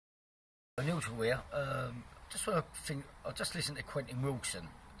Unusual here. Just want to think. I just listened to Quentin Wilson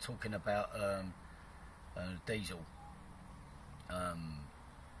talking about diesel. I've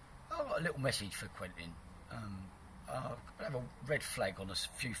got a little message for Quentin. I have a red flag on a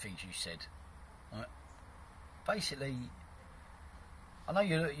few things you said. Right? Basically, I know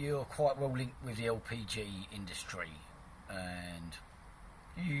you're quite well linked with the LPG industry, and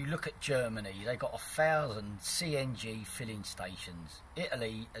you look at Germany. They got 1,000 CNG filling stations.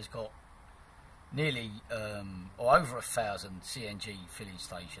 Italy has got nearly or over 1,000 CNG filling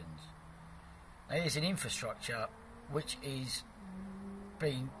stations. Now, there's an infrastructure which is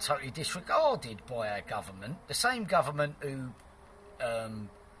being totally disregarded by our government. The same government who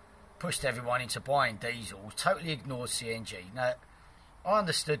pushed everyone into buying diesel totally ignored CNG. Now, I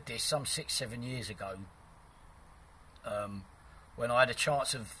understood this some 6-7 years ago when I had a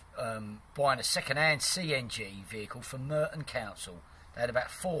chance of buying a second-hand CNG vehicle from Merton Council. They had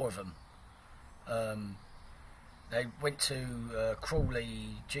about 4 of them. They went to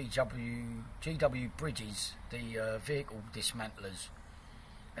Crawley, GW Bridges, the vehicle dismantlers.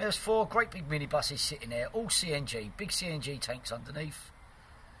 There's 4 great big minibuses sitting there, all CNG, big CNG tanks underneath.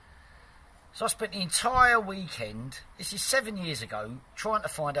 So I spent the entire weekend, this is 7 years ago, trying to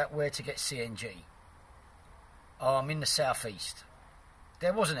find out where to get CNG. I'm in the southeast.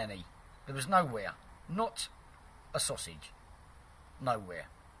 There wasn't any. There was nowhere. Not a sausage. Nowhere.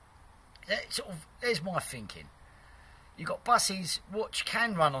 There's my thinking. You've got buses which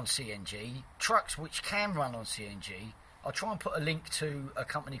can run on CNG, trucks which can run on CNG. I'll try and put a link to a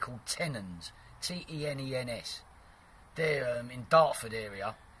company called Tennens, T-E-N-E-N-S. They're in Dartford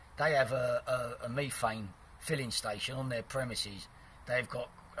area. They have a methane filling station on their premises. They've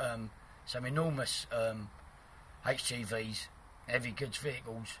got some enormous HGVs, heavy goods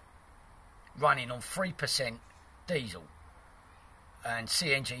vehicles, running on 3% diesel and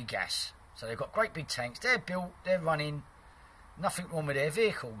CNG gas. So they've got great big tanks. They're built, they're running, nothing wrong with their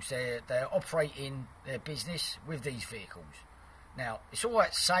vehicles. They're operating their business with these vehicles. Now, it's all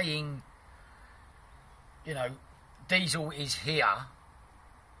right saying, you know, diesel is here,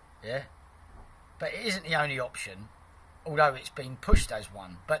 yeah, but it isn't the only option, although it's been pushed as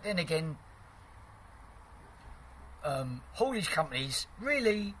one. But then again, haulage companies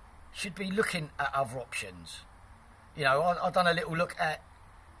really should be looking at other options. You know, I've done a little look at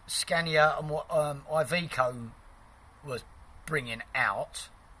Scania and what Iveco was bringing out,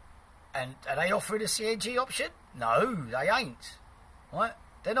 and are they offering a CNG option? No, they ain't. Right?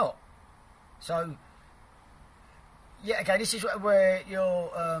 They're not. So, yeah, again, this is where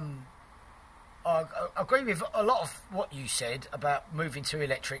you're. I agree with a lot of what you said about moving to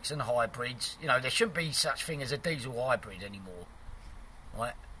electrics and hybrids. You know, there shouldn't be such thing as a diesel hybrid anymore.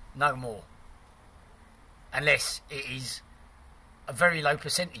 Right? No more. Unless it is a very low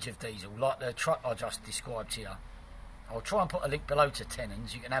percentage of diesel, like the truck I just described here. I'll try and put a link below to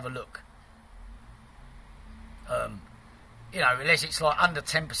Tennens. You can have a look. You know, unless it's like under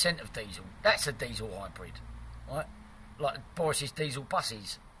 10% of diesel. That's a diesel hybrid. Right? Like Boris's diesel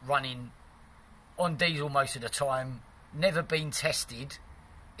buses running on diesel most of the time, never been tested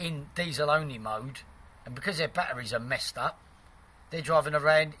in diesel-only mode, and because their batteries are messed up, they're driving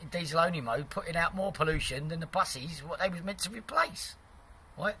around in diesel-only mode, putting out more pollution than the buses, what they was meant to replace.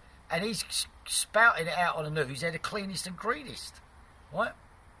 Right? And he's spouting it out on the news, they're the cleanest and greenest. Right?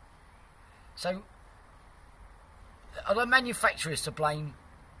 So, are the manufacturers to blame?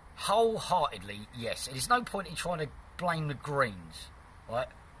 Wholeheartedly, yes. And there's no point in trying to blame the Greens. Right?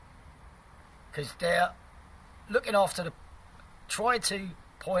 Because they're looking after the... trying to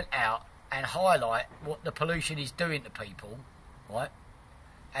point out and highlight what the pollution is doing to people. Right?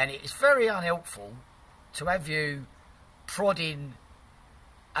 And it's very unhelpful to have you prodding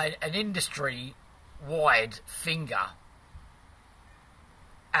an industry-wide finger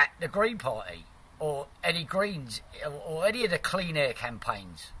at the Green Party or any Greens or any of the clean air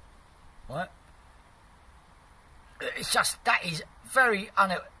campaigns. Right? It's just, that is very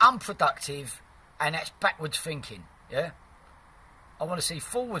unproductive, and that's backwards thinking. Yeah? I want to see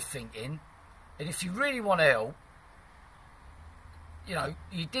forward thinking, and if you really want to help, you know,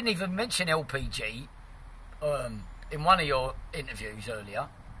 you didn't even mention LPG in one of your interviews earlier.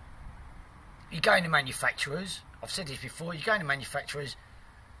 You go into manufacturers, I've said this before, you go into manufacturers,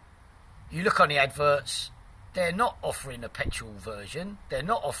 you look on the adverts, they're not offering a petrol version, they're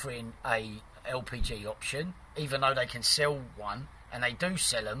not offering a LPG option, even though they can sell one, and they do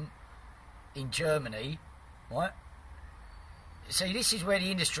sell them in Germany, right? See, this is where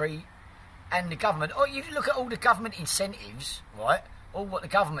the industry and the government... Oh, you look at all the government incentives, right? All what the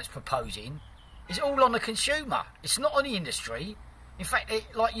government's proposing is all on the consumer. It's not on the industry. In fact,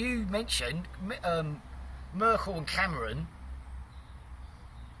 like you mentioned, Merkel and Cameron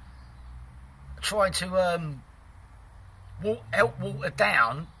trying to help water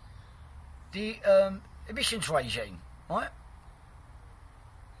down the emissions regime, right?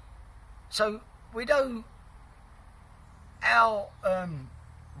 So we know how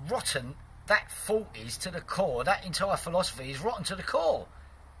rotten that thought is to the core. That entire philosophy is rotten to the core.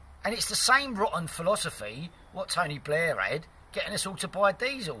 And it's the same rotten philosophy what Tony Blair had, getting us all to buy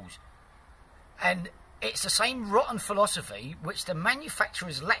diesels. And it's the same rotten philosophy which the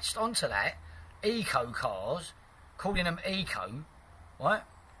manufacturers latched onto that, eco cars, calling them eco, right?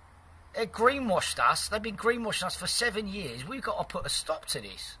 They greenwashed us. They've been greenwashing us for 7 years. We've got to put a stop to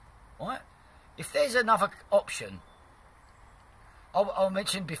this, right? If there's another option, I'll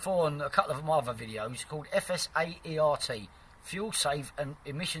mention before on a couple of my other videos called FSAERT, Fuel Save and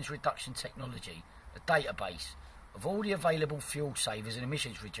Emissions Reduction Technology, a database of all the available fuel savers and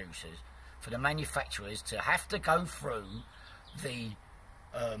emissions reducers for the manufacturers to have to go through the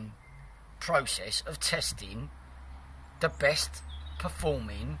process of testing the best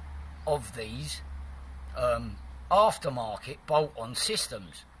performing of these aftermarket bolt-on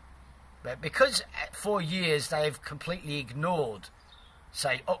systems. But because for years they've completely ignored,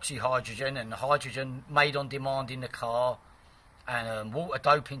 say, oxyhydrogen and hydrogen made on demand in the car, and water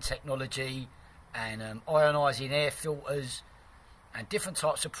doping technology, and ionising air filters, and different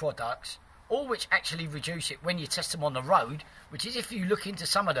types of products, all which actually reduce it when you test them on the road, which is, if you look into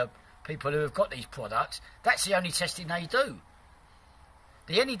some of the people who have got these products, that's the only testing they do.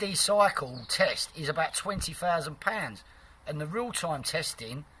 The NED cycle test is about £20,000, and the real-time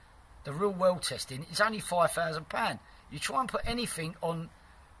testing, the real-world testing, is only £5,000. You try and put anything on,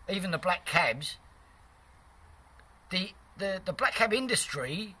 even the black cabs, the black cab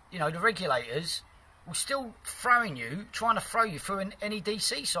industry, you know, the regulators, will still trying to throw you through an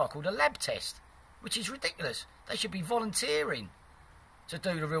NEDC cycle, the lab test, which is ridiculous. They should be volunteering to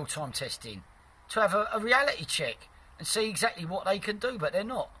do the real-time testing, to have a reality check and see exactly what they can do, but they're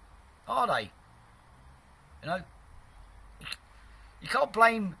not, are they? You know, you can't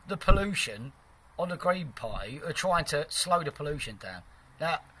blame the pollution on the Green Party who are trying to slow the pollution down.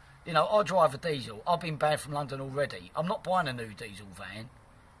 Now, you know, I drive a diesel. I've been banned from London already. I'm not buying a new diesel van.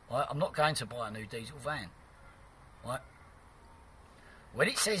 Right? I'm not going to buy a new diesel van. Right? When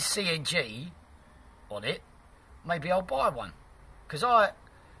it says CNG on it, maybe I'll buy one.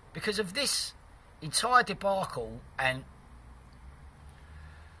 Because of this entire debacle and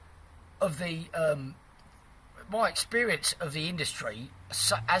of the my experience of the industry,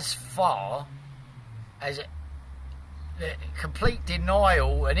 as far as the complete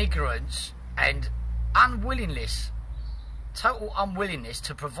denial and ignorance and unwillingness, total unwillingness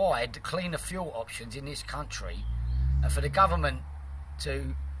to provide cleaner fuel options in this country, and for the government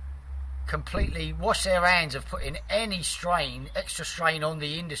to completely wash their hands of putting any extra strain on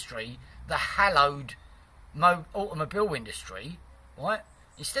the industry, the hallowed automobile industry, right?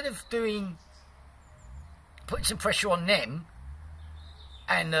 Instead of putting some pressure on them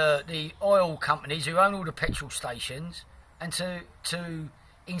and the oil companies who own all the petrol stations, and to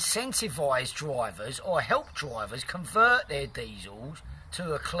incentivise drivers or help drivers convert their diesels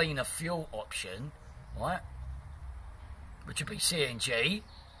to a cleaner fuel option, right? Which would be CNG.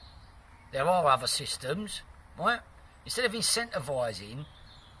 There are other systems, right? Instead of incentivising,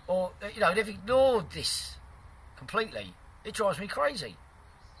 or, you know, they've ignored this completely. It drives me crazy.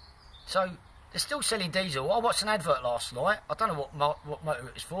 So they're still selling diesel. I watched an advert last night. I don't know what motor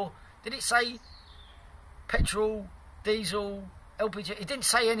it was for. Did it say petrol, diesel, LPG? It didn't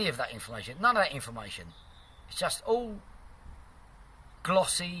say any of that information. None of that information. It's just all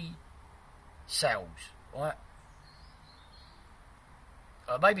glossy sales, right?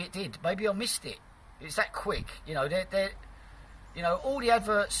 Maybe it did. Maybe I missed it. It's that quick. You know, you know, all the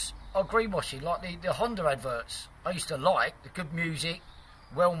adverts are greenwashing, like the Honda adverts I used to like. The good music,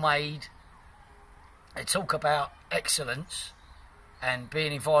 well made. They talk about excellence and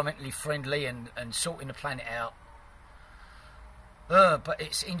being environmentally friendly and sorting the planet out. But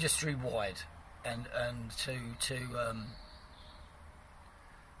it's industry wide, and to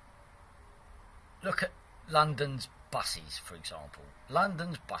look at London's buses, for example.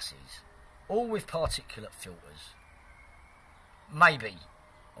 London's buses, all with particulate filters. Maybe,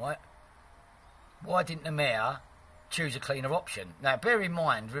 right? Why didn't the mayor choose a cleaner option? Now, bear in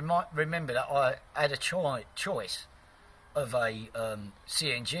mind, remember that I had a choice of a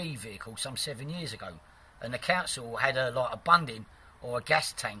CNG vehicle some 7 years ago, and the council had a bunding or a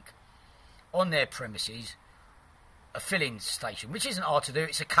gas tank on their premises, a filling station, which isn't hard to do.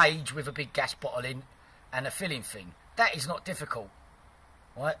 It's a cage with a big gas bottle in and a filling thing. That is not difficult.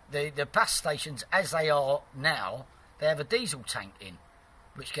 right? The bus stations, as they are now, they have a diesel tank in,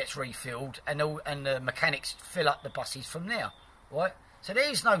 which gets refilled, and the mechanics fill up the buses from there, right? So there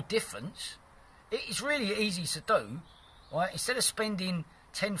is no difference. It is really easy to do, right? Instead of spending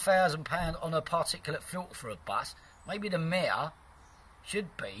 £10,000 on a particulate filter for a bus, maybe the mayor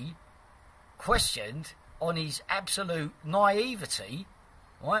should be questioned on his absolute naivety,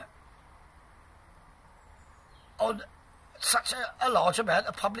 right, on such a large amount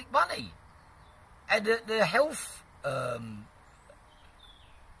of public money. And the health, the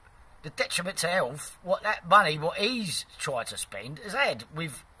detriment to health, what that money, what he's tried to spend, has had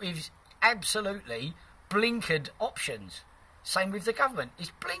with absolutely blinkered options. Same with the government,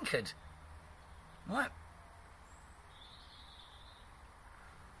 it's blinkered, right?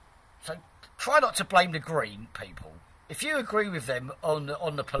 So try not to blame the green people. If you agree with them on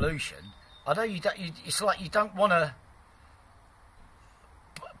the pollution, I know you don't. It's like you don't want to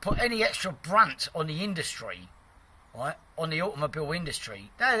put any extra brunt on the industry, right? On the automobile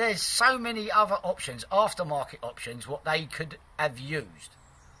industry. There's so many other options, aftermarket options, what they could have used,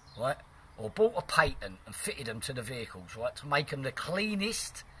 right? Or bought a patent and fitted them to the vehicles, right? To make them the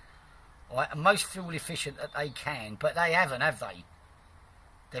cleanest, right, and most fuel efficient that they can. But they haven't, have they?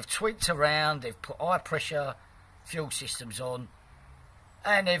 They've tweaked around, they've put high pressure fuel systems on,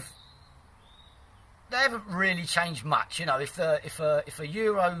 and they haven't really changed much. You know, if a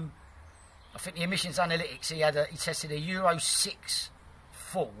Euro, I think the emissions analytics, he tested a Euro 6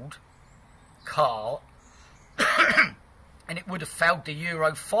 Ford car, and it would have failed the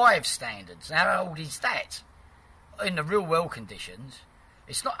Euro 5 standards. Now, how old is that? In the real world conditions,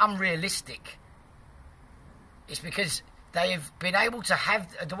 it's not unrealistic. It's because they've been able to have,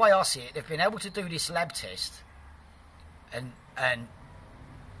 the way I see it, they've been able to do this lab test and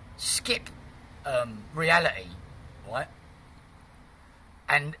skip reality, right?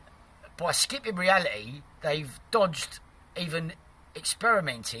 And by skipping reality, they've dodged even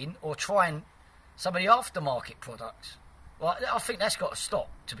experimenting or trying some of the aftermarket products. Well, I think that's got to stop,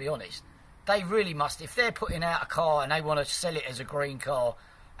 to be honest. They really must, if they're putting out a car and they want to sell it as a green car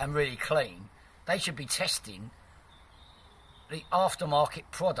and really clean, they should be testing the aftermarket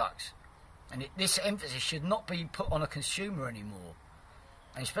products. And this emphasis should not be put on a consumer anymore.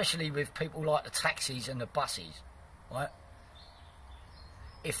 And especially with people like the taxis and the buses, right?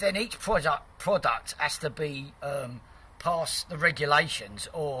 If then each product has to be past the regulations,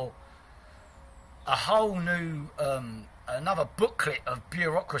 or a whole new another booklet of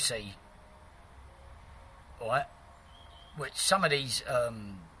bureaucracy, right? Which some of these, I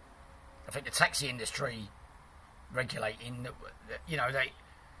think the taxi industry regulating, you know,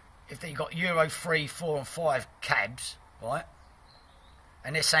 if they got Euro 3, 4 and 5 cabs, right?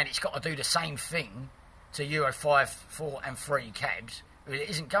 And they're saying it's got to do the same thing to Euro 5, 4 and 3 cabs. It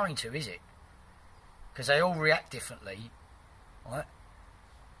isn't going to, is it? Because they all react differently, right?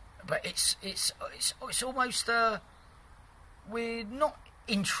 But it's almost we're not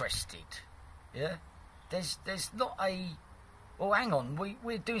interested, yeah. There's not a, well, hang on,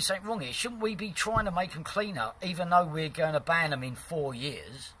 we're doing something wrong here. Shouldn't we be trying to make them cleaner, even though we're going to ban them in 4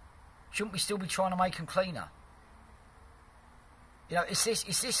 years? Shouldn't we still be trying to make them cleaner? You know, it's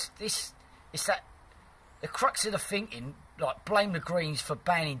that the crux of the thinking, like blame the Greens for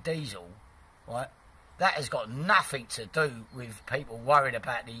banning diesel, right? That has got nothing to do with people worried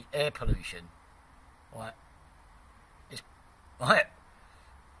about the air pollution, right? It's, right?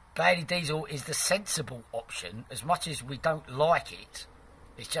 Banning diesel is the sensible option. As much as we don't like it,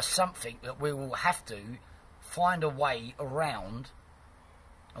 it's just something that we will have to find a way around.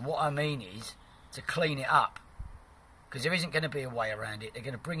 And what I mean is to clean it up, because there isn't going to be a way around it. They're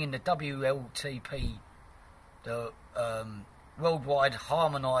going to bring in the WLTP, the Worldwide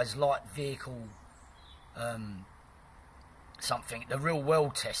Harmonised Light Vehicle something, the real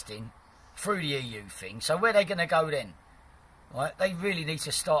world testing through the EU thing. So where are they going to go then? Right? They really need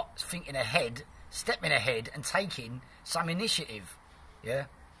to start thinking ahead, stepping ahead and taking some initiative, yeah?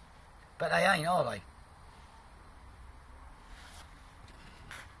 But they ain't, are they?